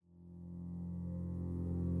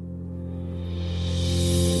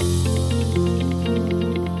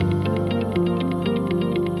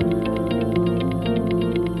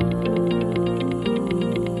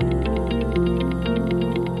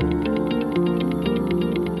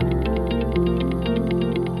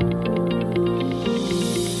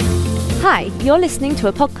Hi, you're listening to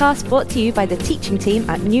a podcast brought to you by the teaching team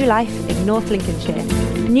at New Life in North Lincolnshire.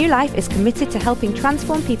 New Life is committed to helping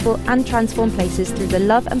transform people and transform places through the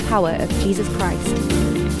love and power of Jesus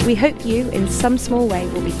Christ. We hope you, in some small way,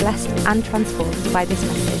 will be blessed and transformed by this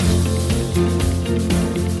message.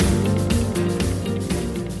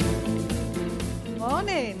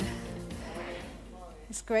 Morning.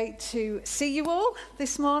 It's great to see you all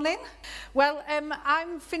this morning. Well,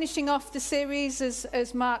 I'm finishing off the series,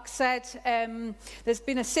 as Mark said. There's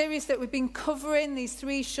been a series that we've been covering, these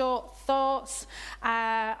 3 short thoughts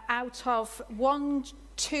out of 1,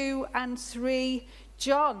 2 and 3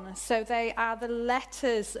 John. So they are the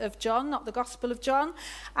letters of John, not the Gospel of John.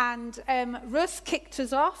 And Russ kicked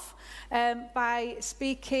us off by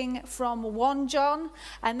speaking from 1 John,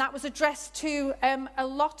 and that was addressed to a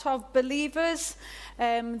lot of believers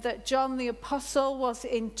that John the Apostle was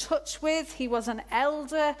in touch with. He was an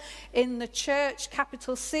elder in the church,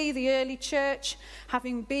 capital C, the early church,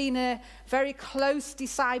 having been a very close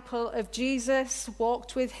disciple of Jesus,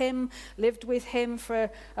 walked with him, lived with him for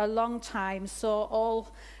a long time, saw all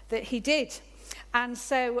that he did. And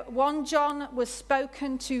so 1 John was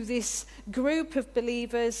spoken to this group of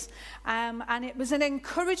believers, and it was an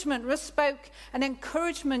encouragement. Russ spoke an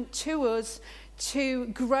encouragement to us to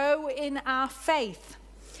grow in our faith.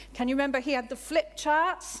 Can you remember he had the flip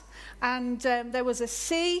charts, and there was a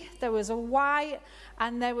C, there was a Y,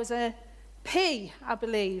 and there was a P, I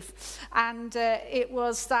believe. And it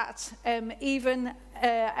was that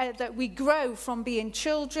that we grow from being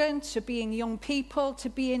children to being young people to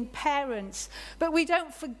being parents. But we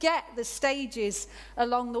don't forget the stages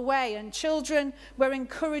along the way. And children were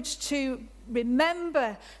encouraged to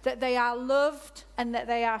remember that they are loved and that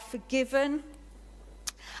they are forgiven.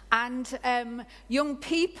 And young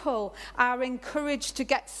people are encouraged to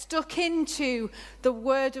get stuck into the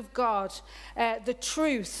Word of God, the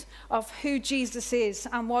truth of who Jesus is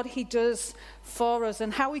and what he does for us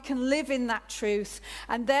and how we can live in that truth.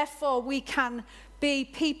 And therefore we can be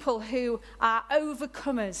people who are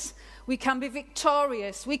overcomers. We can be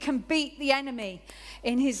victorious. We can beat the enemy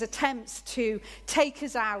in his attempts to take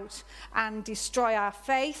us out and destroy our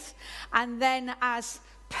faith. And then as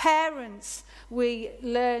parents, we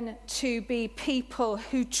learn to be people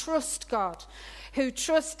who trust God, who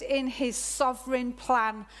trust in his sovereign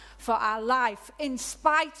plan for our life, in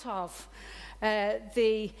spite of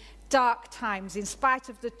the dark times, in spite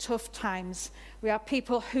of the tough times. We are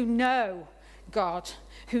people who know God,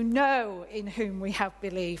 who know in whom we have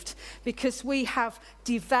believed, because we have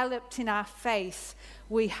developed in our faith.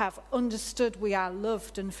 We have understood we are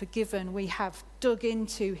loved and forgiven. We have dug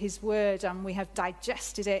into his word and we have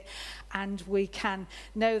digested it, and we can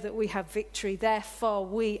know that we have victory. Therefore,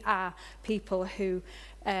 we are people who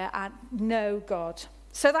know God.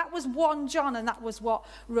 So that was 1 John, and that was what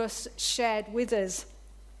Russ shared with us.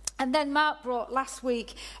 And then Mark brought last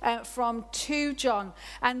week from 2 John,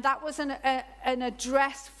 and that was an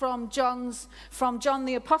address from John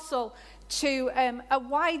the Apostle to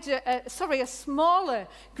a smaller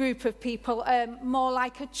group of people, more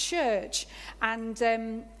like a church, and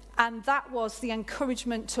that was the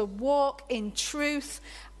encouragement to walk in truth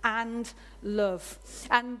and love.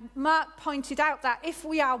 And Mark pointed out that if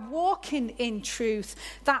we are walking in truth,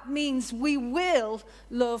 that means we will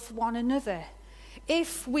love one another.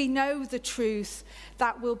 If we know the truth,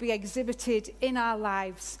 that will be exhibited in our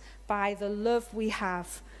lives by the love we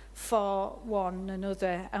have for one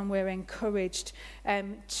another, and we're encouraged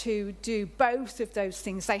to do both of those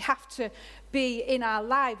things. They have to be in our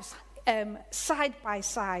lives side by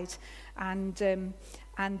side, and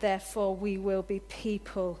therefore we will be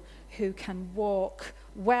people who can walk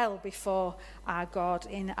well before our God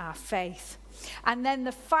in our faith. And then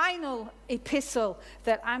the final epistle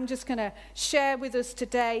that I'm just going to share with us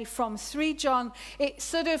today from 3 John, it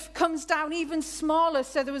sort of comes down even smaller.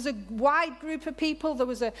 So there was a wide group of people, there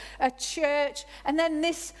was a church, and then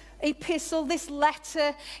this epistle, this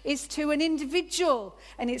letter, is to an individual,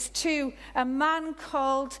 and it's to a man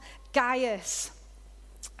called Gaius.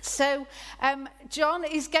 So John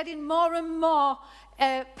is getting more and more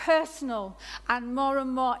personal and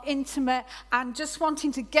more intimate, and just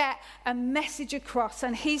wanting to get a message across.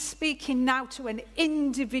 And he's speaking now to an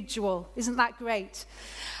individual. Isn't that great?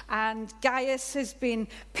 And Gaius has been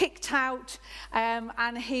picked out,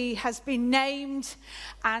 and he has been named,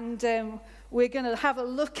 and we're going to have a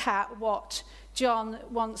look at what John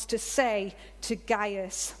wants to say to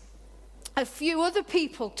Gaius. A few other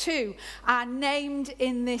people too are named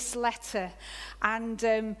in this letter, and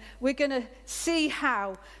we're going to see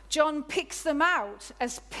how John picks them out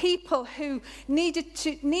as people who need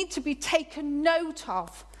to be taken note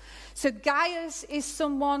of So Gaius is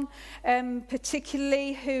someone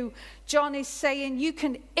particularly who John is saying you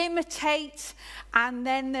can imitate, and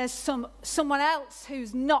then there's someone else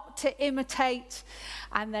who's not to imitate,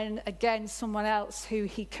 and then again someone else who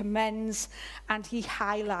he commends and he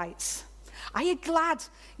highlights. Are you glad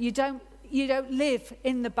you don't live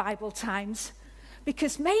in the Bible times?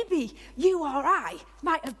 Because maybe you or I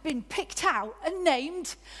might have been picked out and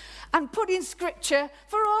named and put in scripture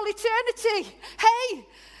for all eternity. Hey,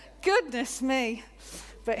 goodness me.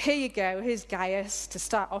 But here you go, here's Gaius to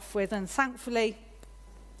start off with, and thankfully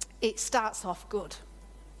it starts off good.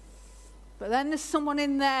 But then there's someone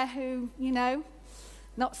in there who,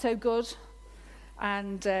 not so good.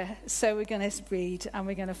 And so we're going to read and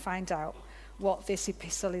we're going to find out what this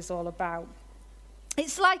epistle is all about.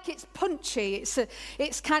 It's like it's punchy.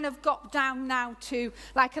 It's kind of got down now to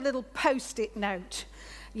like a little post-it note,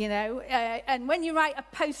 and when you write a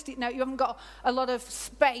post-it note, you haven't got a lot of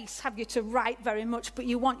space, have you, to write very much, but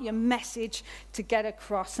you want your message to get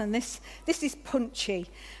across. And this is punchy,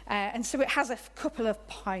 and so it has a couple of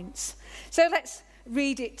points. So let's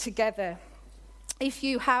read it together. If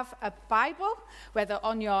you have a Bible, whether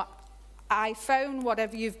on your iPhone,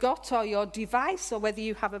 whatever you've got, or your device, or whether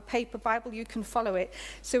you have a paper Bible, you can follow it.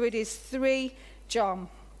 So it is 3 John.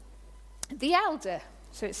 The elder.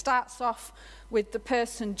 So it starts off with the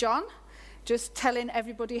person John, just telling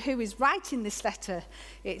everybody who is writing this letter.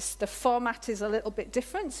 The format is a little bit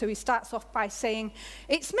different. So he starts off by saying,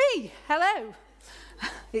 "It's me, hello.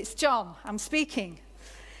 It's John, I'm speaking."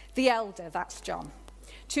 The elder, that's John.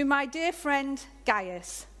 "To my dear friend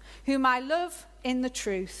Gaius, whom I love in the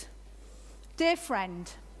truth. Dear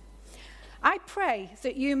friend, I pray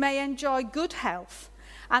that you may enjoy good health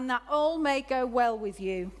and that all may go well with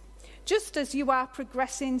you, just as you are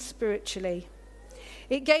progressing spiritually.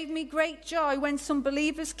 It gave me great joy when some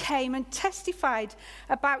believers came and testified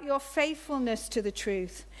about your faithfulness to the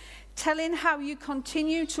truth, telling how you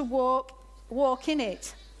continue to walk in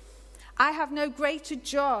it. I have no greater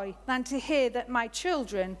joy than to hear that my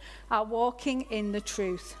children are walking in the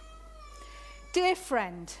truth. Dear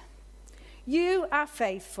friend, you are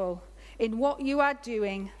faithful in what you are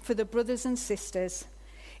doing for the brothers and sisters,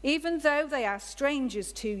 even though they are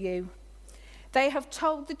strangers to you. They have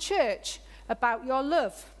told the church about your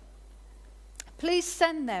love. Please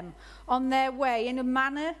send them on their way in a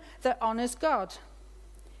manner that honors God.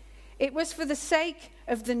 It was for the sake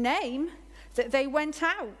of the name that they went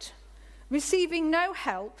out, receiving no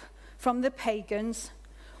help from the pagans.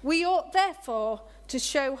 We ought therefore to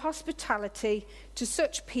show hospitality to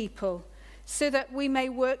such people, so that we may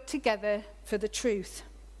work together for the truth.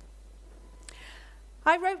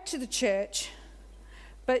 I wrote to the church,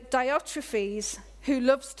 but Diotrephes, who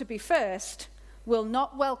loves to be first, will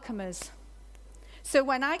not welcome us. So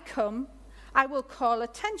when I come, I will call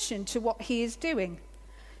attention to what he is doing,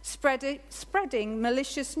 spreading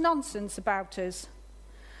malicious nonsense about us.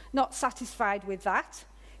 Not satisfied with that,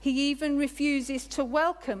 he even refuses to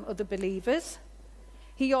welcome other believers.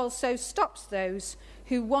 He also stops those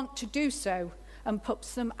who want to do so and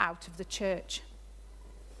puts them out of the church.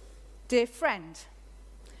 Dear friend,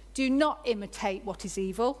 do not imitate what is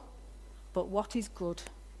evil, but what is good.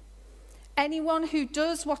 Anyone who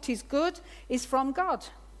does what is good is from God.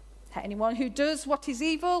 Anyone who does what is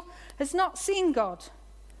evil has not seen God.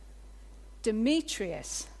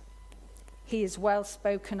 Demetrius, he is well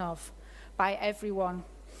spoken of by everyone,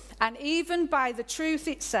 and even by the truth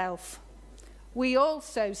itself. We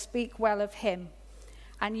also speak well of him,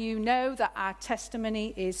 and you know that our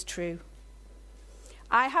testimony is true.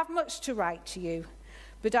 I have much to write to you,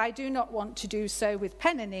 but I do not want to do so with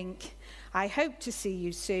pen and ink. I hope to see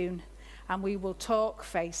you soon, and we will talk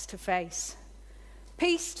face to face.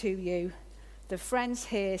 Peace to you. The friends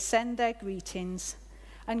here send their greetings,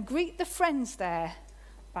 and greet the friends there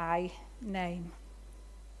by name."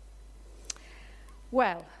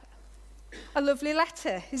 Well, a lovely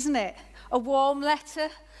letter, isn't it? A warm letter,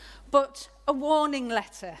 but a warning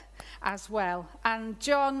letter as well. And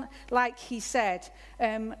John, like he said,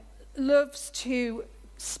 loves to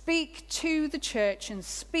speak to the church and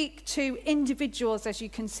speak to individuals, as you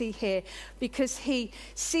can see here, because he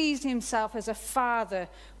sees himself as a father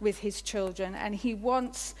with his children, and he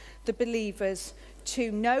wants the believers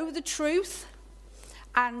to know the truth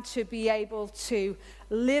and to be able to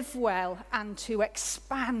live well and to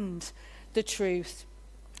expand the truth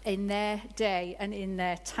in their day and in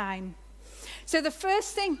their time. So the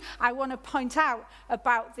first thing I want to point out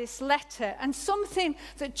about this letter, and something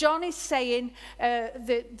that John is saying,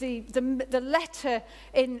 the letter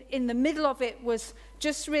in the middle of it was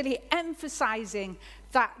just really emphasizing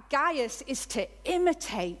that Gaius is to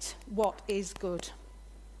imitate what is good.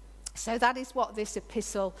 So that is what this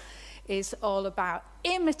epistle is all about,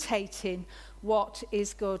 imitating what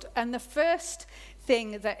is good. And the first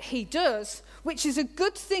thing that he does, which is a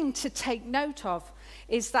good thing to take note of,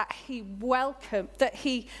 is that he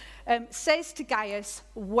says to Gaius,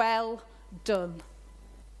 well done.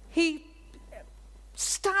 He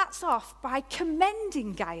starts off by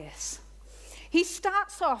commending Gaius. He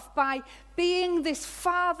starts off by being this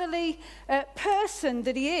fatherly person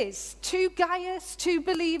that he is to Gaius, to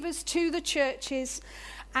believers, to the churches.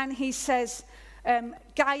 And he says,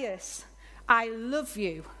 Gaius, I love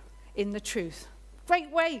you in the truth.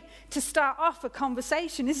 Great way to start off a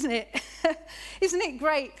conversation, isn't it? Isn't it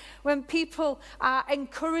great when people are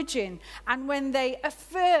encouraging and when they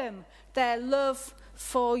affirm their love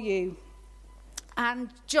for you? And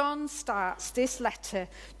John starts this letter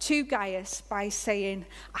to Gaius by saying,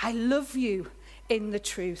 I love you in the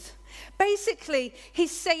truth. Basically,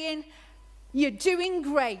 he's saying, you're doing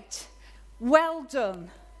great. Well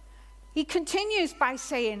done. He continues by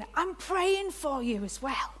saying, I'm praying for you as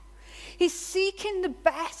well. He's seeking the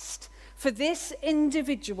best for this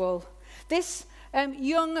individual, this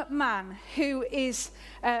young man who is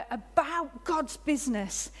about God's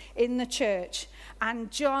business in the church.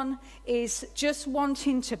 And John is just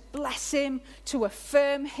wanting to bless him, to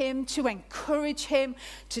affirm him, to encourage him,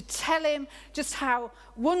 to tell him just how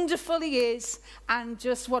wonderful he is and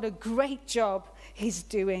just what a great job he's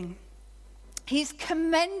doing. He's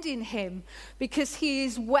commending him because he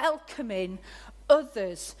is welcoming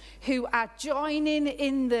others who are joining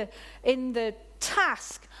in the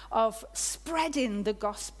task of spreading the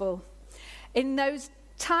gospel. In those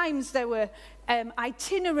times there were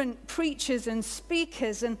itinerant preachers and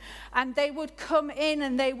speakers, and they would come in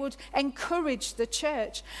and they would encourage the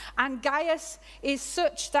church. And Gaius is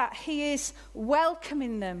such that he is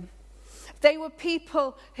welcoming them. They were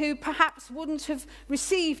people who perhaps wouldn't have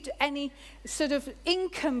received any sort of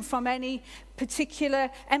income from any particular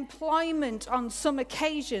employment on some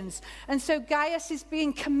occasions. And so Gaius is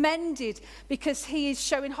being commended because he is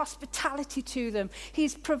showing hospitality to them.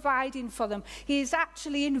 He's providing for them. He is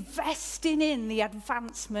actually investing in the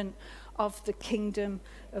advancement of the kingdom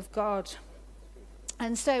of God.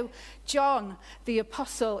 And so John, the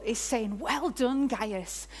apostle, is saying, well done,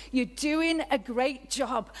 Gaius. You're doing a great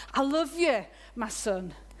job. I love you, my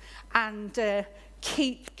son. And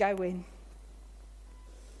keep going.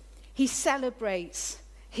 He celebrates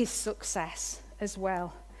his success as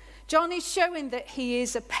well. John is showing that he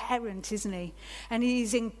is a parent, isn't he? And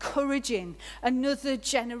he's encouraging another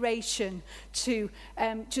generation to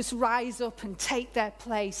just rise up and take their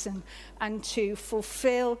place and to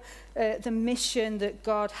fulfill the mission that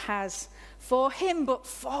God has for him, but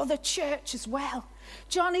for the church as well.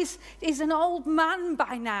 John is an old man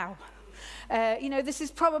by now. This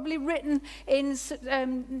is probably written in...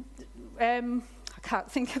 I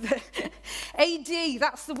can't think of it. AD,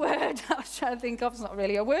 that's the word I was trying to think of. It's not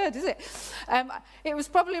really a word, is it? It was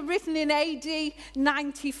probably written in AD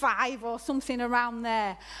 95 or something around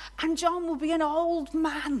there. And John will be an old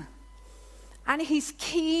man. And he's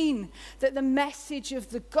keen that the message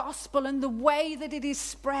of the gospel and the way that it is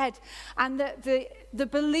spread and that the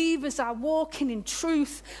believers are walking in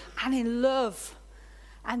truth and in love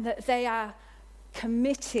and that they are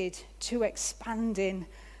committed to expanding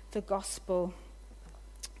the gospel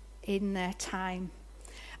in their time.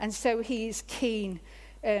 And so he is keen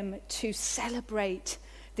to celebrate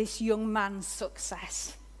this young man's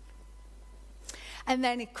success. And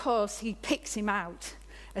then, of course, he picks him out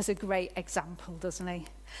as a great example, doesn't he?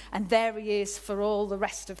 And there he is for all the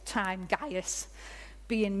rest of time, Gaius,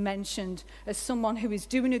 being mentioned as someone who is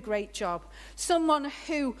doing a great job, someone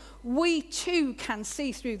who we too can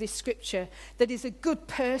see through this scripture that is a good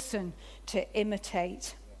person to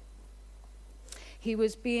imitate. He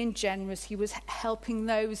was being generous. He was helping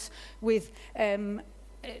those with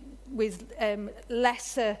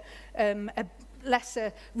lesser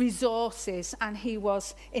resources, and he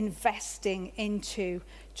was investing into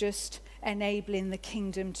just enabling the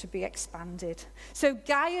kingdom to be expanded. So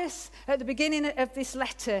Gaius, at the beginning of this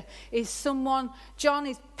letter, is someone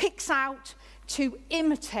John picks out to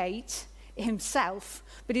imitate himself,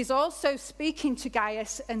 but he's also speaking to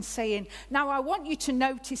Gaius and saying, now I want you to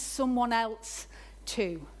notice someone else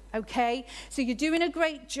too. Okay, so you're doing a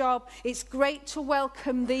great job. It's great to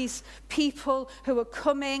welcome these people who are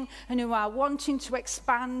coming and who are wanting to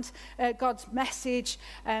expand God's message.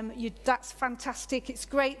 That's fantastic. It's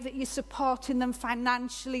great that you're supporting them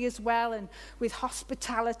financially as well and with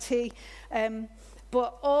hospitality.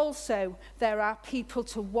 But also there are people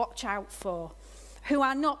to watch out for who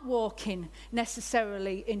are not walking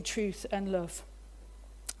necessarily in truth and love.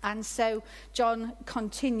 And so John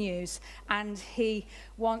continues, and he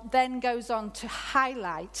then goes on to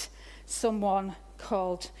highlight someone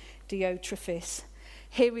called Diotrephes.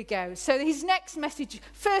 Here we go. So his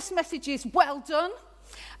first message is well done,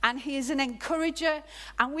 and he is an encourager,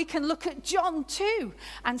 and we can look at John too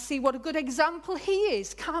and see what a good example he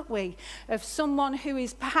is, can't we, of someone who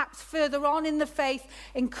is perhaps further on in the faith,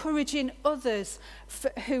 encouraging others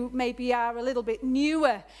who maybe are a little bit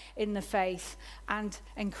newer in the faith and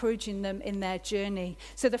encouraging them in their journey.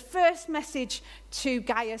 So the first message to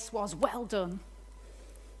Gaius was well done.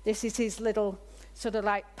 This is his little sort of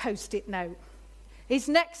like post-it note. His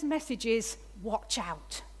next message is watch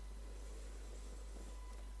out.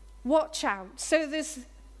 Watch out. So there's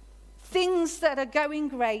things that are going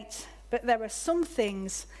great, but there are some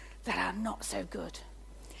things that are not so good.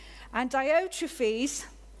 And Diotrephes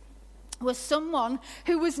was someone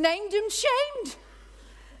who was named and shamed.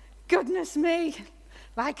 Goodness me.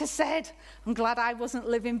 Like I said, I'm glad I wasn't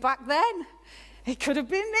living back then. It could have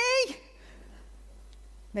been me.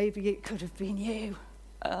 Maybe it could have been you.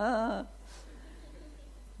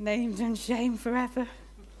 Named and shamed forever.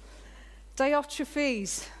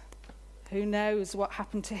 Diotrephes, who knows what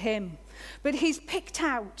happened to him? But he's picked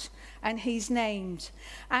out and he's named.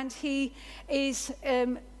 And he is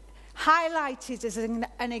highlighted as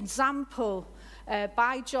an example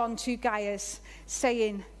by John to Gaius,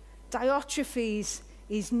 saying, Diotrephes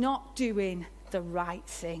is not doing the right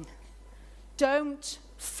thing. Don't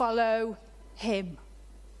follow him.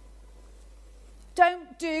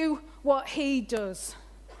 Don't do what he does.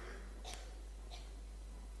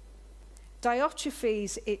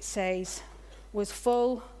 Diotrephes, it says, was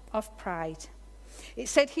full of pride. It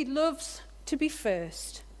said he loves to be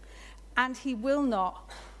first, and he will not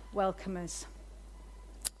welcome us.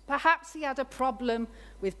 Perhaps he had a problem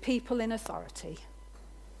with people in authority.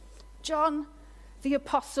 John, the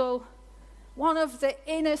apostle, one of the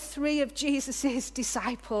inner three of Jesus'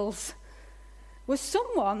 disciples, was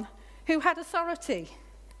someone who had authority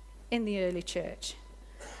in the early church.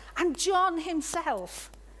 And John himself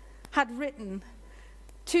had written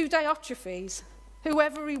to Diotrephes,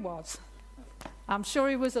 whoever he was. I'm sure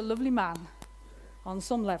he was a lovely man on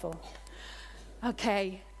some level.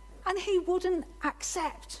 Okay, and he wouldn't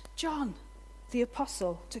accept John, the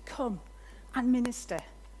apostle, to come and minister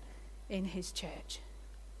in his church.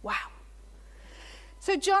 Wow.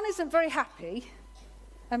 So John isn't very happy,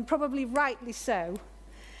 and probably rightly so.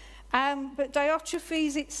 But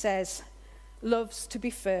Diotrephes, it says, loves to be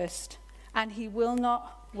first, and he will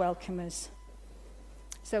not welcome us.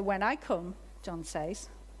 So when I come, John says,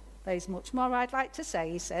 there's much more I'd like to say,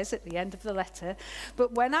 he says at the end of the letter,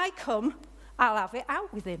 but when I come, I'll have it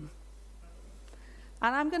out with him.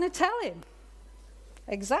 And I'm going to tell him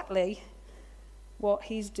exactly what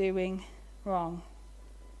he's doing wrong.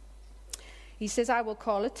 He says, I will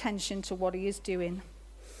call attention to what he is doing.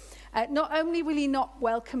 Not only will he not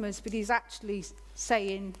welcome us, but he's actually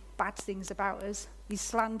saying bad things about us. He's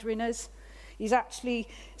slandering us. He's actually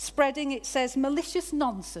spreading, it says, malicious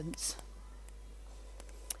nonsense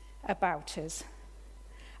about us.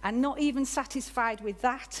 And not even satisfied with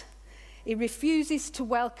that, he refuses to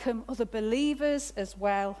welcome other believers as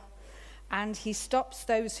well. And he stops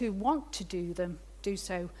those who want to do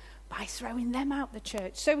so by throwing them out the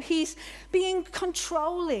church. So he's being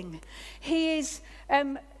controlling. He is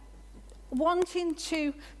wanting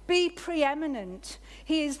to be preeminent.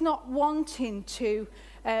 He is not wanting to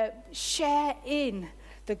share in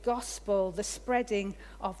the gospel, the spreading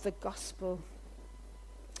of the gospel.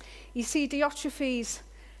 You see, Diotrephes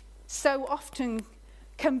so often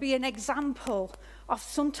can be an example of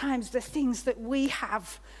sometimes the things that we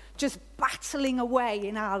have just battling away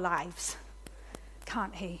in our lives,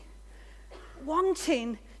 can't he?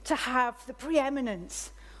 Wanting to have the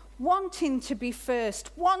preeminence, wanting to be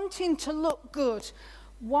first, wanting to look good,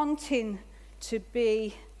 wanting to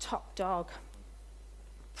be top dog.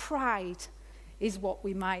 Pride is what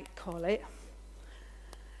we might call it.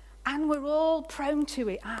 And we're all prone to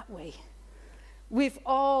it, aren't we? We've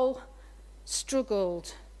all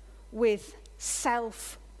struggled with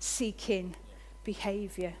self-seeking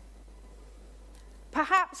behaviour.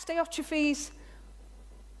 Perhaps Diotrephes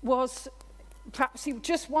perhaps he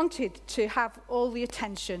just wanted to have all the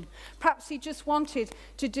attention. Perhaps he just wanted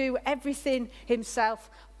to do everything himself.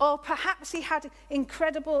 Or perhaps he had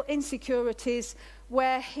incredible insecurities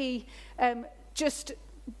where he just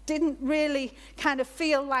didn't really kind of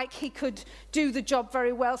feel like he could do the job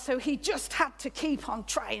very well, so he just had to keep on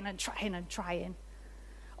trying and trying and trying.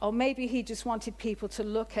 Or maybe he just wanted people to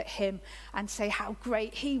look at him and say how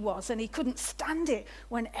great he was, and he couldn't stand it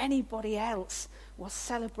when anybody else was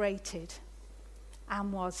celebrated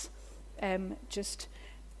and was just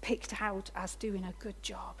picked out as doing a good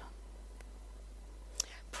job.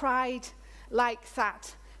 Pride, like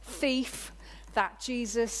that thief that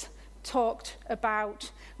Jesus talked about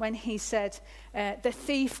when he said, the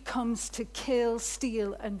thief comes to kill,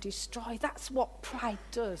 steal, and destroy. That's what pride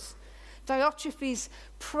does. Diotrephes'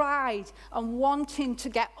 pride and wanting to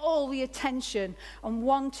get all the attention and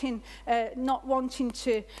not wanting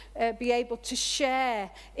to be able to share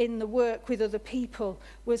in the work with other people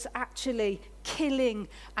was actually killing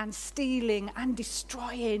and stealing and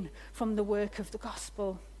destroying from the work of the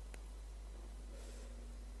gospel.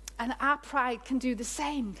 And our pride can do the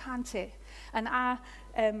same, can't it? And our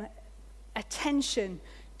attention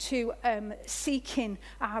to seeking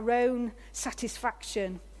our own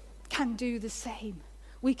satisfaction can do the same.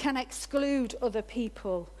 We can exclude other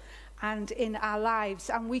people and in our lives,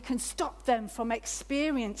 and we can stop them from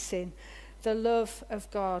experiencing the love of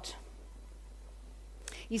God.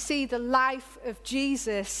 You see, the life of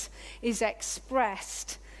Jesus is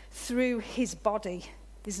expressed through his body,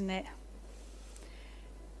 isn't it?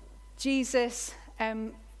 Jesus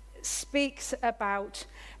speaks about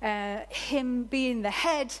him being the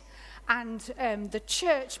head and the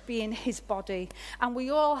church being his body. And we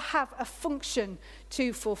all have a function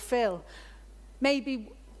to fulfill. Maybe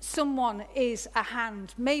someone is a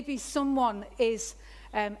hand. Maybe someone is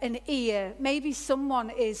an ear. Maybe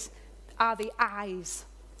someone are the eyes.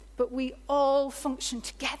 But we all function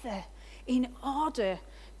together in order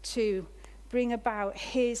to bring about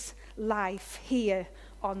his life here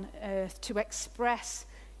on earth, to express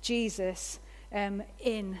Jesus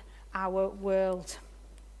in our world.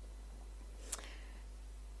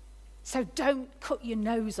 So don't cut your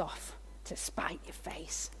nose off to spite your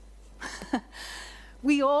face.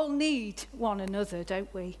 We all need one another,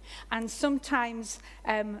 don't we? And sometimes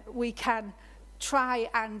we can try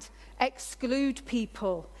and exclude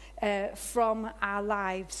people from our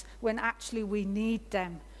lives when actually we need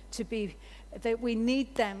them to be, that we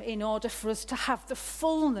need them in order for us to have the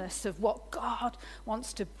fullness of what God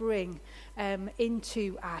wants to bring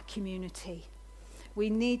into our community. We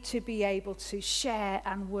need to be able to share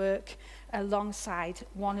and work alongside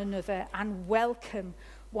one another and welcome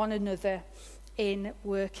one another in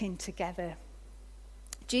working together.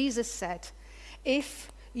 Jesus said,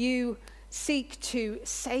 if you seek to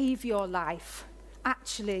save your life,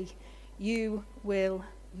 actually you will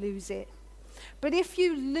lose it. But if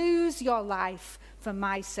you lose your life for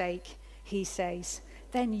my sake, he says,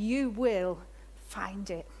 then you will find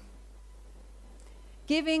it.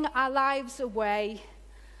 Giving our lives away,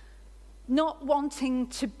 not wanting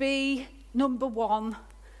to be number one,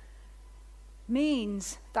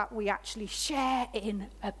 means that we actually share in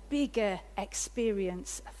a bigger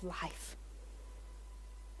experience of life.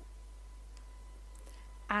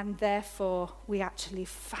 And therefore, we actually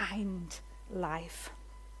find life.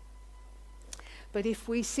 But if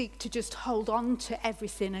we seek to just hold on to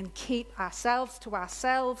everything and keep ourselves to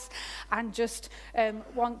ourselves and just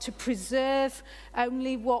want to preserve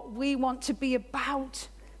only what we want to be about,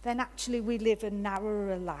 then actually we live a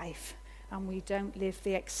narrower life and we don't live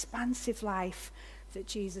the expansive life that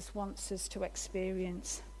Jesus wants us to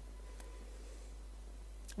experience.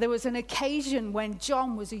 There was an occasion when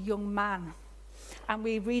John was a young man, and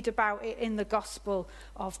we read about it in the Gospel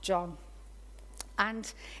of John.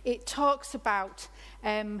 And it talks about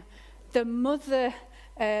the mother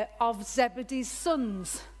of Zebedee's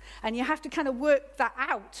sons. And you have to kind of work that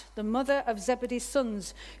out. The mother of Zebedee's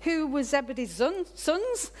sons. Who were Zebedee's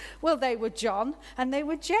sons? Well, they were John and they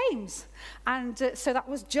were James. And so that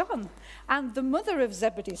was John. And the mother of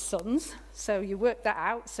Zebedee's sons, so you work that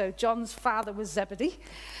out. So John's father was Zebedee.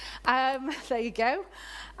 There you go.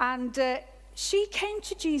 And she came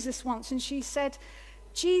to Jesus once and she said,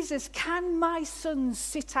 Jesus, can my sons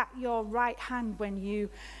sit at your right hand when you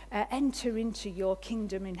enter into your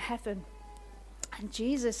kingdom in heaven? And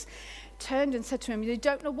Jesus turned and said to him, you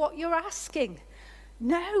don't know what you're asking.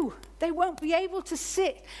 No, they won't be able to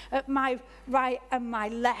sit at my right and my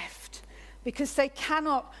left because they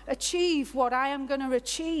cannot achieve what I am going to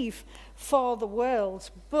achieve for the world.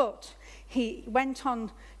 But he went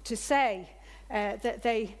on to say that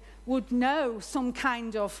they would know some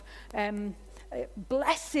kind of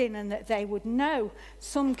blessing and that they would know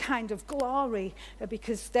some kind of glory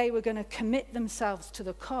because they were going to commit themselves to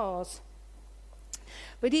the cause.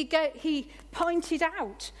 But he pointed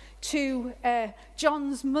out to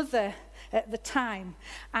John's mother at the time,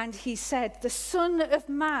 and he said, the Son of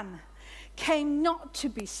Man came not to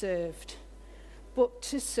be served, but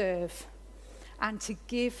to serve and to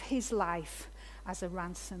give his life as a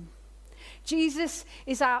ransom. Jesus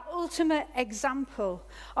is our ultimate example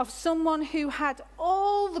of someone who had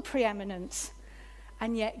all the preeminence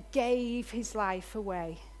and yet gave his life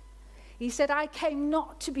away. He said, I came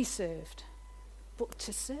not to be served, but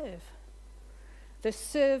to serve. The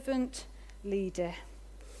servant leader,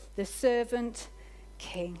 the servant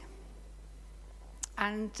king.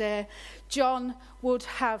 And John would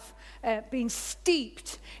have been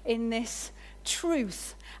steeped in this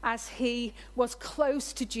truth as he was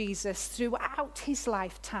close to Jesus throughout his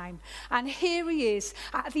lifetime. And here he is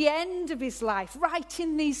at the end of his life,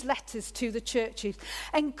 writing these letters to the churches,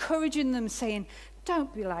 encouraging them, saying,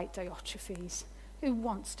 don't be like Diotrephes, who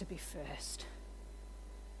wants to be first.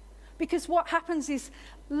 Because what happens is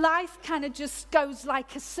life kind of just goes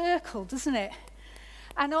like a circle, doesn't it?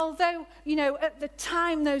 And although, at the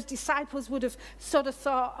time those disciples would have sort of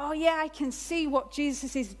thought, oh yeah, I can see what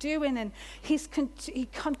Jesus is doing, and he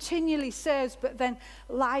continually serves, but then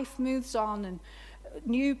life moves on and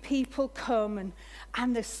new people come,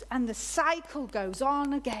 and the cycle goes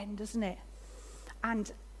on again, doesn't it?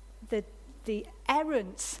 And the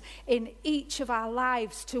errance in each of our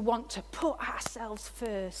lives to want to put ourselves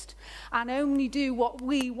first and only do what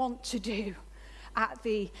we want to do at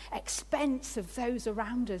the expense of those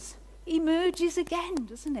around us emerges again,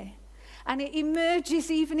 doesn't it? And it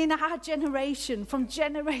emerges even in our generation, from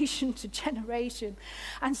generation to generation.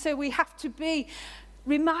 And so we have to be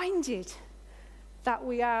reminded that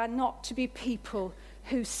we are not to be people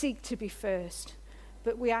who seek to be first,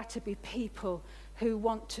 but we are to be people who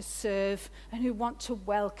want to serve and who want to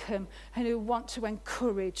welcome and who want to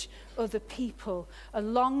encourage other people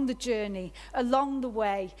along the journey, along the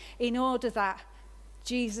way, in order that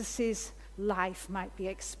Jesus' life might be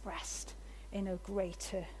expressed in a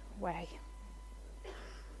greater way.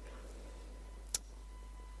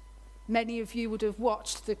 Many of you would have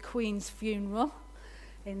watched the Queen's funeral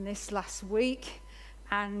in this last week,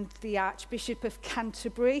 and the Archbishop of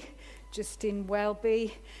Canterbury, Justin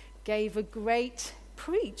Welby, gave a great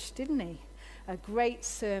preach, didn't he? A great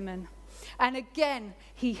sermon. And again,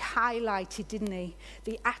 he highlighted, didn't he,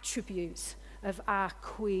 the attributes of our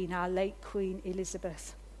Queen, our late Queen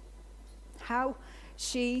Elizabeth. How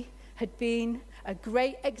she had been a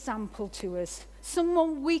great example to us,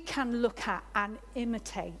 someone we can look at and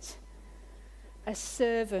imitate, a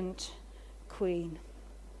servant queen.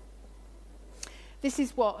 This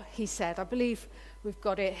is what he said. I believe we've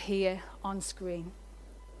got it here on screen.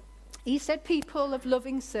 He said, people of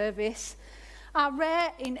loving service are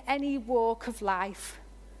rare in any walk of life.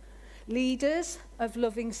 Leaders of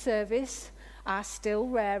loving service are still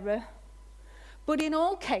rarer. But in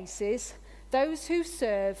all cases, those who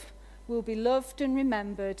serve will be loved and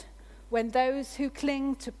remembered when those who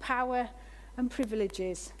cling to power and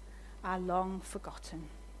privileges are long forgotten.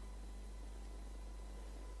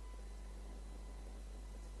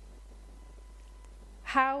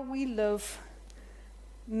 How we love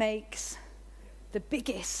makes the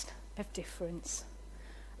biggest of difference,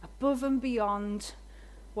 above and beyond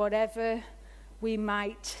whatever we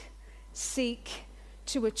might seek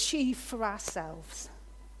to achieve for ourselves.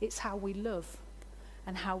 It's how we love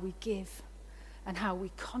and how we give and how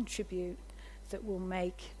we contribute that will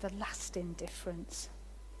make the lasting difference.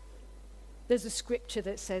 There's a scripture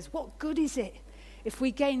that says, what good is it if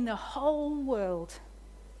we gain the whole world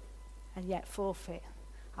and yet forfeit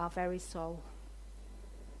our very soul?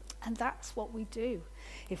 And that's what we do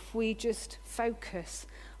if we just focus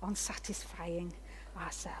on satisfying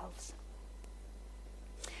ourselves.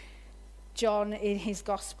 John, in his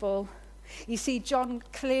gospel, you see, John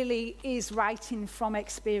clearly is writing from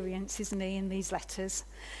experience, isn't he, in these letters.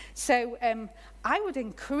 So I would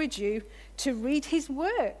encourage you to read his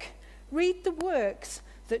work. Read the works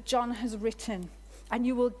that John has written, and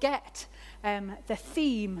you will get the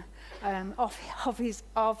theme of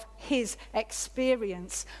his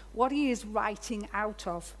experience, what he is writing out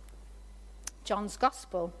of. John's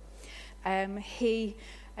gospel, he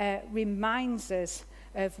reminds us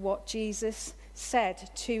of what Jesus said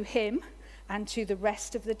to him and to the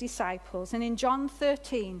rest of the disciples. And in John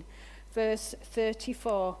 13, verse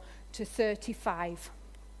 34 to 35,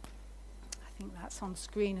 I think that's on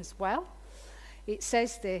screen as well, it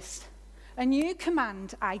says this, "A new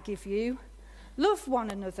command I give you, love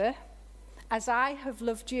one another as I have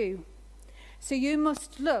loved you. So you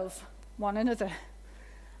must love one another.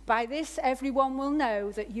 By this everyone will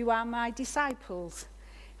know that you are my disciples,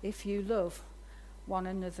 if you love one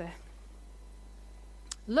another."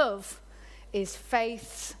 Love is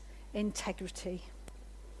faith's integrity.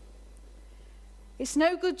 It's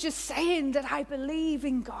no good just saying that I believe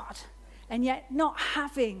in God and yet not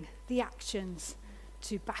having the actions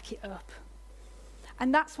to back it up.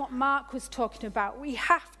 And that's what Mark was talking about. We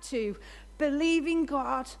have to believe in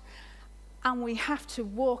God, and we have to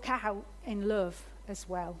walk out in love as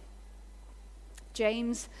well.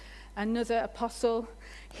 James, another apostle,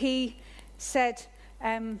 he said,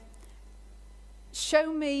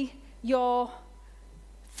 show me your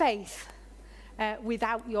faith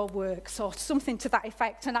without your works, or something to that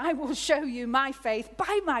effect, and I will show you my faith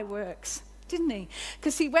by my works. Didn't he?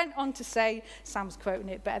 Because he went on to say, Sam's quoting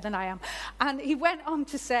it better than I am, and he went on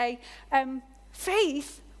to say,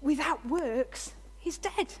 faith without works is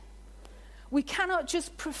dead. We cannot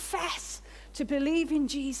just profess to believe in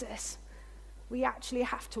Jesus. We actually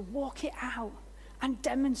have to walk it out and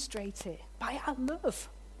demonstrate it by our love.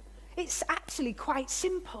 It's actually quite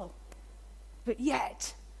simple, but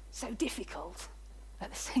yet so difficult at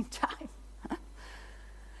the same time.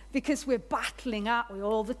 Because we're battling, aren't we,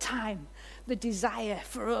 all the time, the desire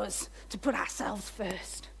for us to put ourselves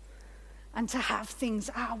first and to have things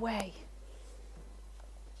our way.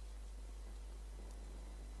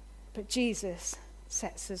 But Jesus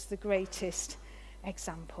sets us the greatest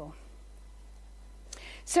example.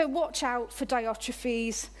 So watch out for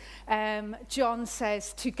Diotrephes. John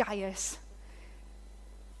says to Gaius,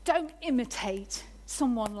 don't imitate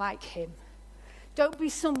someone like him. Don't be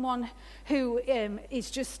someone who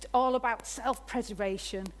is just all about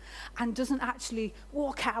self-preservation and doesn't actually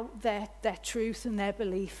walk out their truth and their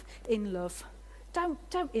belief in love.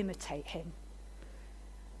 Don't imitate him.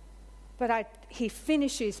 But he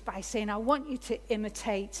finishes by saying, I want you to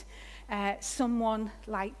imitate someone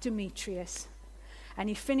like Demetrius. And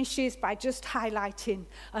he finishes by just highlighting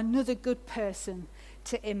another good person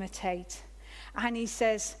to imitate. And he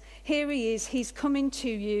says, here he is, he's coming to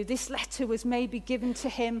you. This letter was maybe given to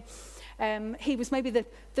him. He was maybe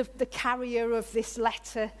the carrier of this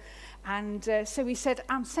letter. And so he said,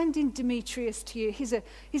 I'm sending Demetrius to you. He's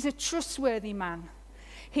a trustworthy man.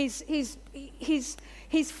 He's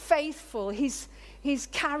faithful. He's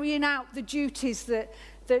carrying out the duties that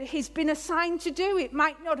he's been assigned to do. It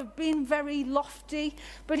might not have been very lofty,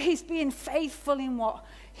 but he's being faithful in what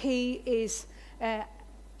he is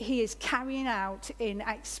carrying out in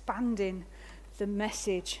expanding the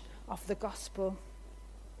message of the gospel.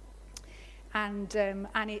 And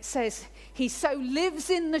it says, he so lives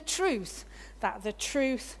in the truth that the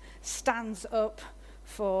truth stands up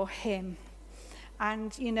for him.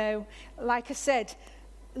 And, you know, like I said,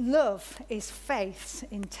 love is faith's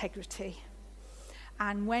integrity.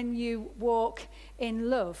 And when you walk in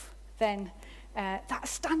love, then that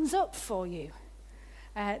stands up for you.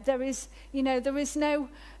 There is no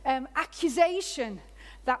accusation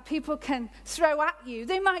that people can throw at you.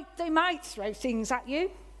 They might throw things at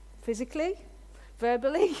you, physically,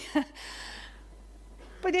 verbally.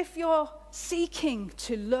 But if you're seeking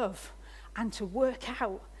to love and to work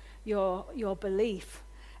out your belief,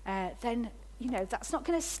 then that's not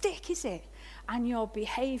going to stick, is it? And your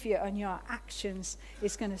behavior and your actions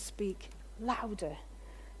is going to speak louder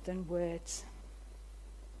than words.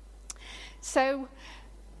 So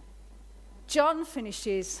John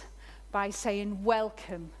finishes by saying,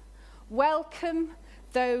 welcome. Welcome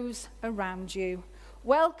those around you.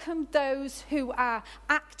 Welcome those who are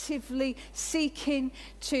actively seeking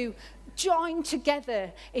to join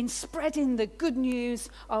together in spreading the good news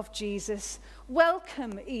of Jesus.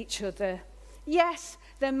 Welcome each other. Yes,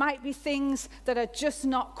 there might be things that are just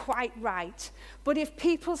not quite right. But if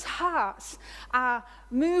people's hearts are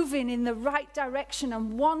moving in the right direction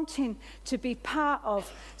and wanting to be part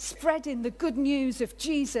of spreading the good news of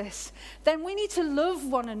Jesus, then we need to love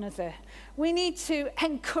one another. We need to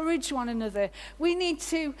encourage one another. We need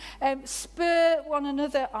to spur one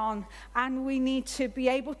another on. And we need to be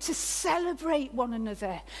able to celebrate one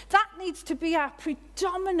another. That needs to be our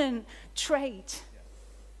predominant trait.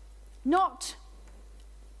 Not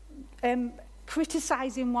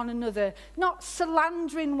criticizing one another, not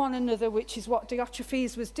slandering one another, which is what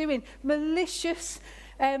Diotrephes was doing. Malicious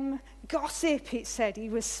gossip, it said, he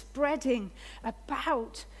was spreading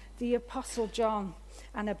about the Apostle John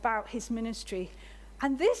and about his ministry.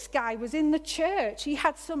 And this guy was in the church. He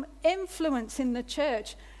had some influence in the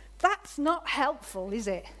church. That's not helpful, is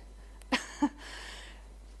it?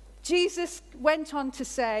 Jesus went on to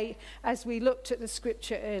say, as we looked at the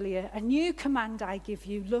scripture earlier, a new command I give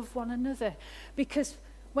you, love one another. Because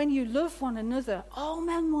when you love one another, all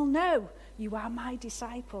men will know you are my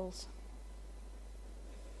disciples.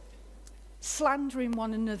 Slandering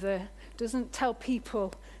one another doesn't tell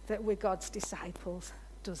people that we're God's disciples,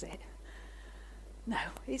 does it? No,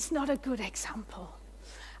 it's not a good example.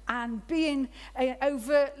 And being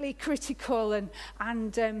overtly critical and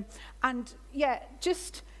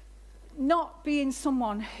just not being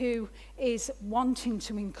someone who is wanting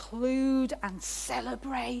to include and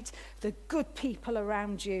celebrate the good people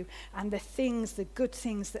around you and the good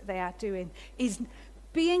things that they are doing, is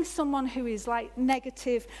being someone who is like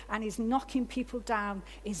negative and is knocking people down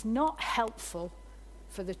is not helpful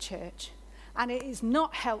for the church. And it is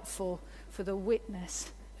not helpful for the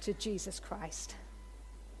witness to Jesus Christ.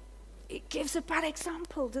 It gives a bad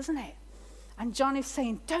example, doesn't it? And John is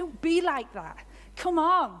saying, don't be like that. Come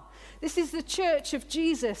on. This is the church of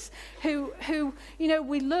Jesus who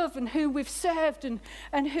we love and who we've served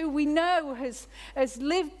and who we know has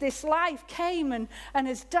lived this life, came and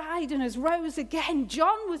has died and has rose again.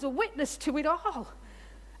 John was a witness to it all.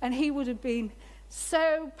 And he would have been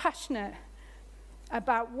so passionate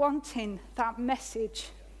about wanting that message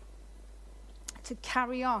to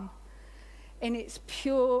carry on in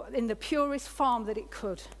the purest form that it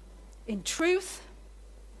could. In truth,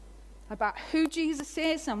 about who Jesus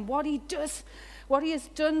is and what he does, what he has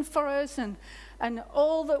done for us, and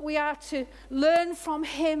all that we are to learn from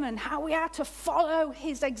him and how we are to follow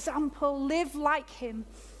his example, live like him,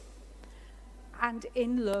 and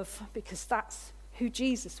in love, because that's who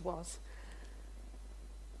Jesus was.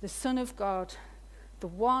 The Son of God, the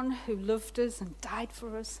one who loved us and died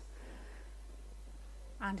for us,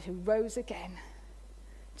 and who rose again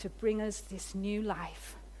to bring us this new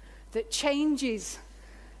life that changes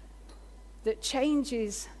that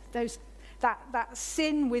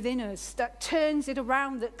sin within us, that turns it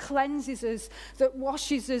around, that cleanses us, that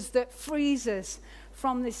washes us, that frees us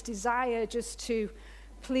from this desire just to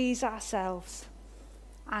please ourselves,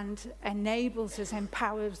 and enables us,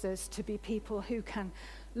 empowers us to be people who can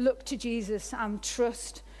look to Jesus and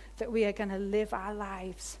trust that we are going to live our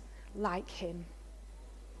lives like him,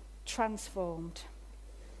 transformed.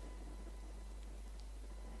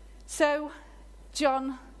 So,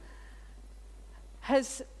 John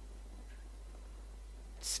has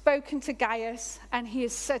spoken to Gaius, and he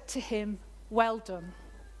has said to him, well done.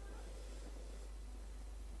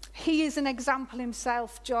 He is an example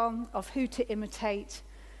himself, John, of who to imitate.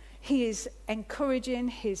 He is encouraging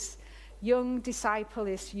his young disciple,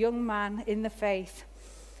 this young man in the faith,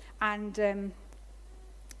 and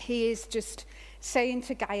he is just saying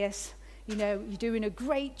to Gaius, you're doing a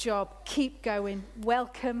great job, keep going,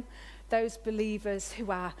 welcome those believers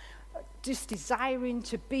who are just desiring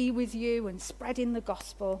to be with you and spreading the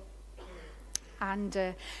gospel.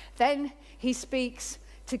 And then he speaks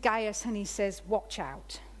to Gaius and he says, watch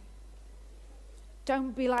out.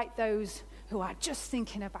 Don't be like those who are just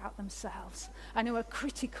thinking about themselves and who are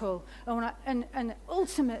critical and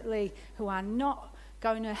ultimately who are not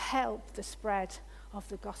going to help the spread of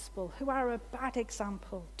the gospel, who are a bad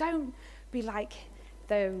example. Don't be like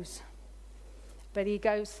those. But he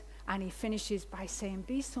goes and he finishes by saying,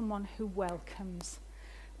 be someone who welcomes.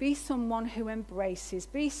 Be someone who embraces.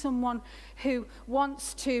 Be someone who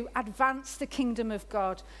wants to advance the kingdom of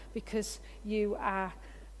God because you are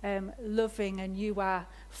loving and you are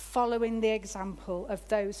following the example of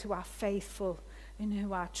those who are faithful and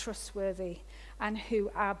who are trustworthy and who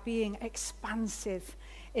are being expansive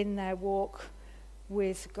in their walk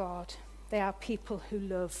with God. They are people who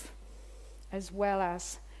love as well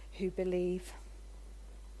as who believe.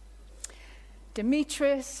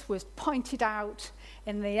 Demetrius was pointed out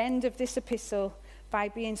in the end of this epistle by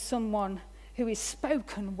being someone who is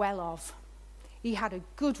spoken well of. He had a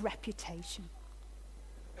good reputation.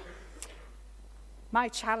 My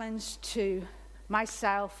challenge to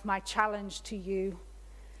myself, my challenge to you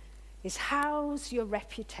is, how's your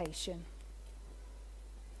reputation?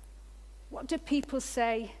 What do people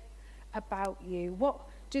say about you? What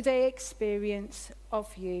do they experience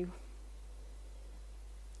of you?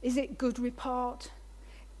 Is it good report?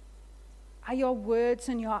 Are your words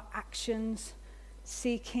and your actions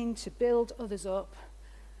seeking to build others up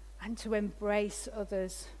and to embrace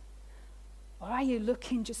others? Or are you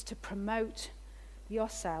looking just to promote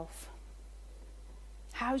yourself?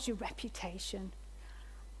 How's your reputation?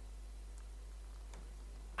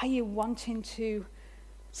 Are you wanting to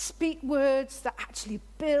speak words that actually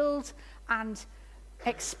build and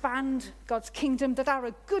expand God's kingdom, that are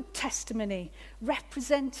a good testimony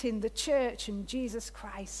representing the church and Jesus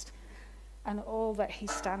Christ and all that he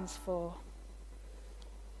stands for?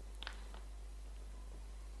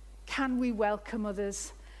 Can we welcome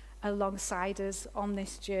others alongside us on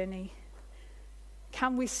this journey?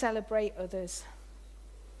 Can we celebrate others?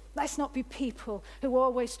 Let's not be people who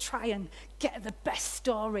always try and get the best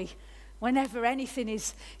story whenever anything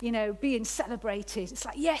is, being celebrated. It's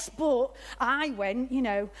like, yes, but I went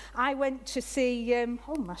to see,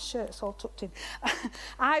 my shirt's all tucked in.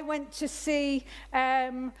 I went to see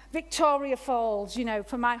Victoria Falls,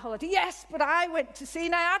 for my holiday. Yes, but I went to see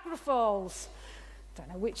Niagara Falls. Don't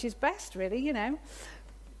know which is best, really,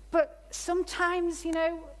 But sometimes,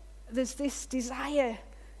 there's this desire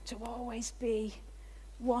to always be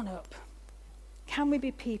one up. Can we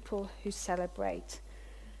be people who celebrate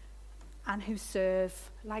and who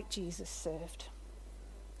serve like Jesus served?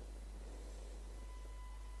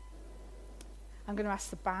 I'm going to ask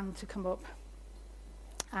the band to come up.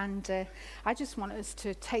 And I just want us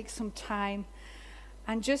to take some time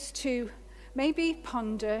and just to maybe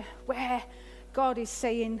ponder where God is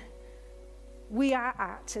saying we are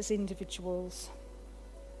at as individuals.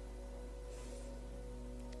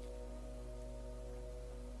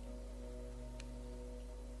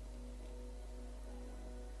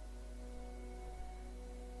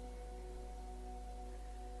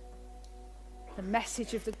 The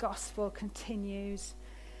message of the gospel continues,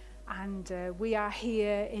 and we are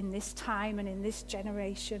here in this time and in this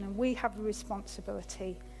generation, and we have a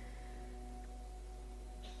responsibility.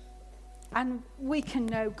 And we can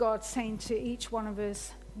know God saying to each one of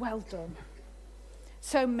us, well done.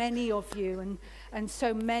 So many of you, and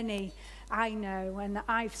so many I know and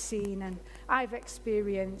I've seen and I've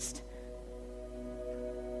experienced,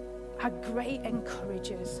 are great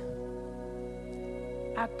encouragers,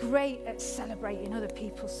 are great at celebrating other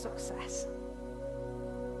people's success.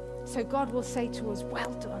 So God will say to us,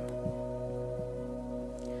 well done.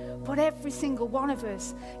 But every single one of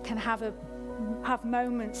us can have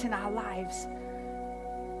moments in our lives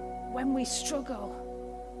when we struggle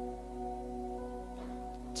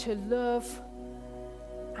to love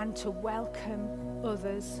and to welcome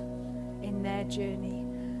others in their journey.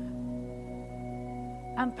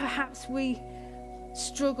 And perhaps we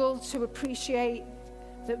struggle to appreciate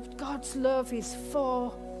that God's love is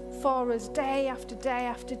for us day after day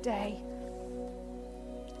after day.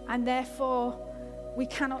 And therefore, we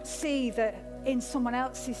cannot see that in someone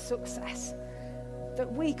else's success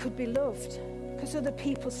that we could be loved because other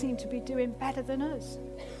people seem to be doing better than us.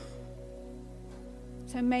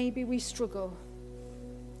 So maybe we struggle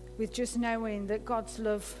with just knowing that God's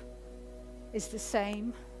love is the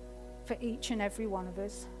same for each and every one of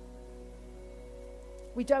us.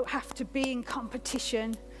 We don't have to be in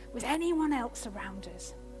competition with anyone else around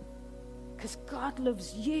us, because God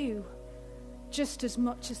loves you just as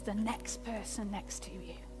much as the next person next to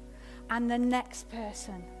you, and the next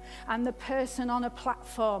person, and the person on a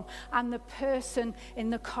platform, and the person in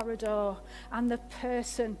the corridor, and the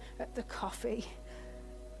person at the coffee.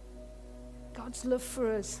 God's love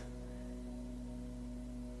for us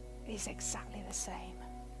is exactly the same.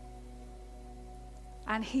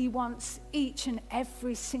 And he wants each and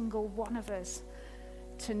every single one of us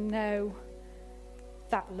to know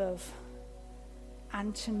that love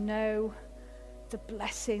and to know the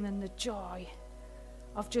blessing and the joy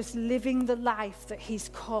of just living the life that he's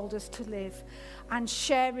called us to live and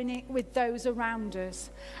sharing it with those around us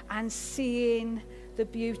and seeing the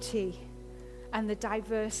beauty and the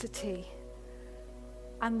diversity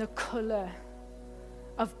and the colour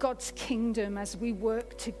of God's kingdom as we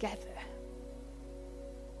work together.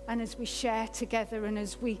 And as we share together and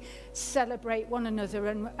as we celebrate one another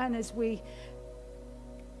and as we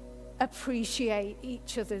appreciate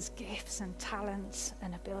each other's gifts and talents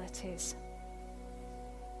and abilities.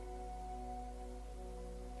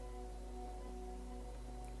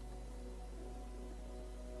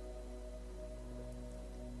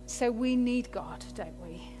 So we need God, don't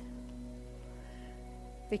we?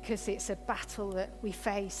 Because it's a battle that we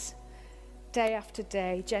face day after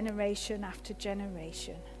day, generation after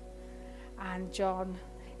generation. And John,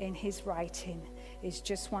 in his writing, is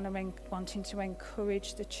just wanting to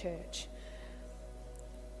encourage the church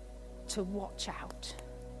to watch out,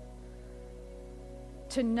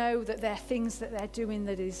 to know that there are things that they're doing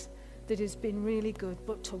that has been really good,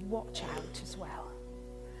 but to watch out as well,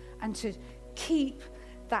 and to keep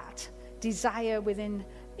that desire within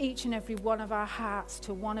each and every one of our hearts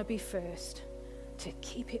to want to be first, to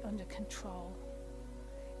keep it under control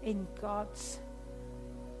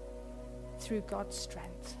through God's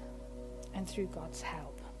strength and through God's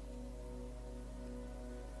help.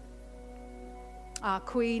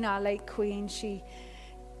 Our late Queen, she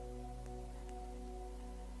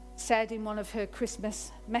said in one of her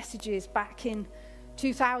Christmas messages back in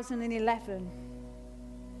 2011,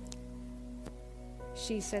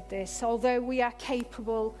 she said this: although we are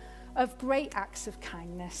capable of great acts of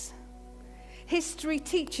kindness, history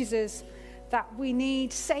teaches us that we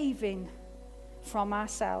need saving from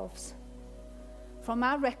ourselves. from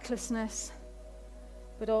our recklessness,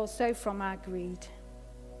 but also from our greed.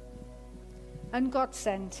 And God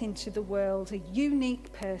sent into the world a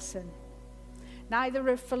unique person, neither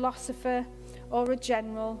a philosopher or a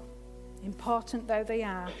general, important though they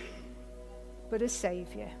are, but a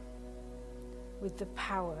saviour with the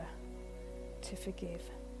power to forgive.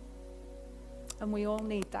 And we all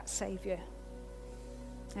need that saviour,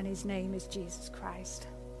 and his name is Jesus Christ.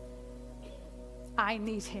 I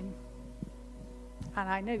need him, and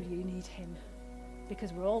I know you need him,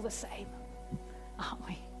 because we're all the same, aren't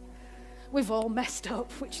we? We've all messed up,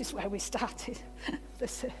 which is where we started the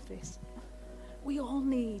service. We all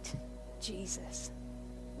need Jesus.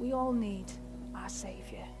 We all need our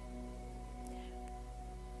saviour.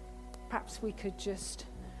 Perhaps we could just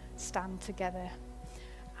stand together,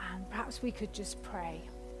 and perhaps we could just pray.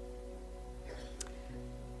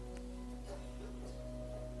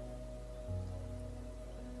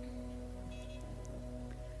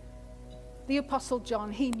 The Apostle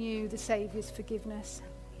John, he knew the Saviour's forgiveness.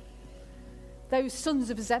 Those sons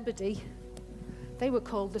of Zebedee, they were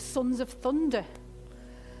called the sons of thunder.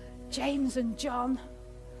 James and John,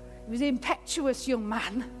 he was an impetuous young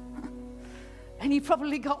man, and he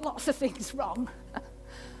probably got lots of things wrong.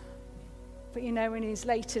 But you know, in his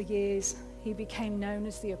later years, he became known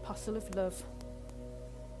as the Apostle of Love.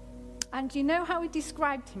 And you know how he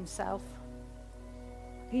described himself?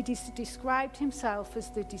 He described himself as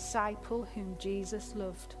the disciple whom Jesus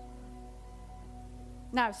loved.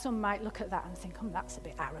 Now, some might look at that and think, that's a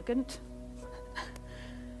bit arrogant.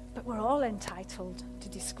 But we're all entitled to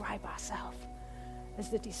describe ourselves as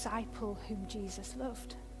the disciple whom Jesus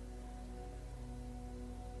loved.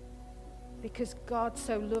 Because God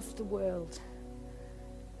so loved the world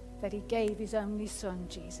that he gave his only Son,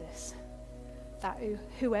 Jesus, that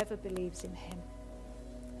whoever believes in him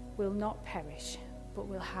will not perish, but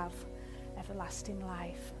will have everlasting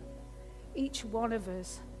life. Each one of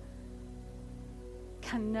us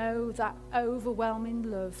can know that overwhelming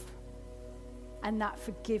love and that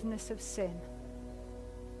forgiveness of sin,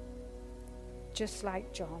 just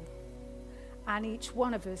like John. And each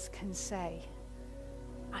one of us can say,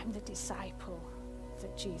 I'm the disciple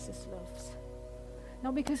that Jesus loves.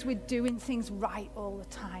 Not because we're doing things right all the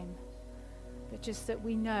time, but just that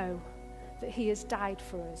we know that he has died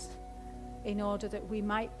for us in order that we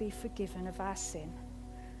might be forgiven of our sin.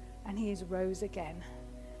 And he has rose again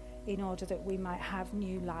in order that we might have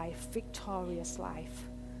new life, victorious life,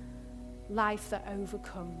 life that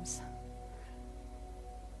overcomes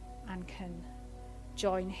and can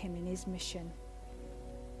join him in his mission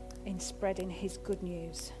in spreading his good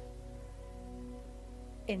news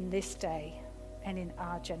in this day and in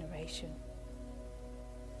our generation.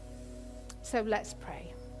 So let's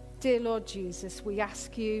pray. Dear Lord Jesus, we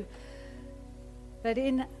ask you that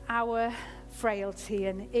in our frailty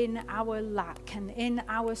and in our lack and in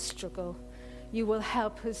our struggle, you will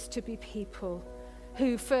help us to be people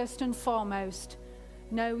who first and foremost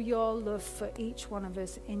know your love for each one of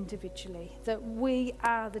us individually, that we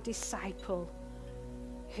are the disciple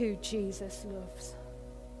who Jesus loves,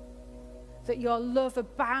 that your love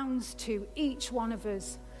abounds to each one of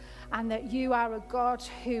us, and that you are a God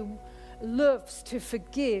who loves to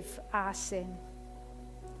forgive our sin.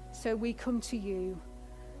 So we come to you,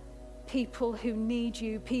 people who need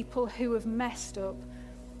you, people who have messed up.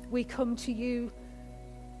 We come to you,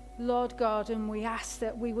 Lord God, and we ask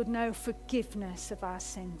that we would know forgiveness of our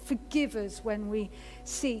sin. Forgive us when we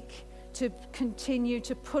seek to continue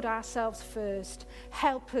to put ourselves first.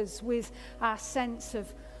 Help us with our sense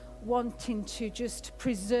of wanting to just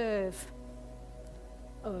preserve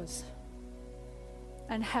us.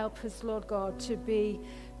 And help us, Lord God, to be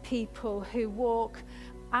people who walk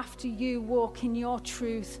after you, walk in your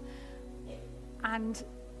truth, and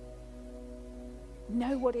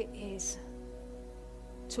know what it is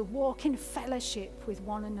to walk in fellowship with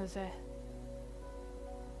one another,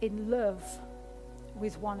 in love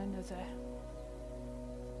with one another,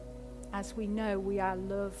 as we know we are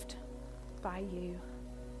loved by you.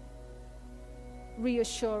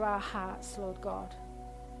 Reassure our hearts, Lord God,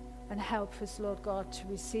 and help us, Lord God, to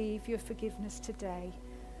receive your forgiveness today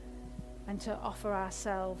and to offer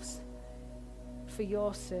ourselves for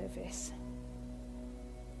your service.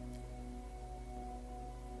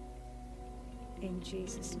 In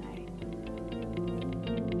Jesus' name.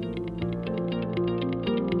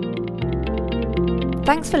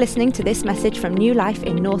 Thanks for listening to this message from New Life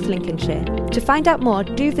in North Lincolnshire. To find out more,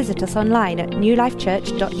 do visit us online at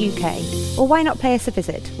newlifechurch.uk. Or why not pay us a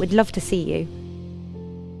visit? We'd love to see you.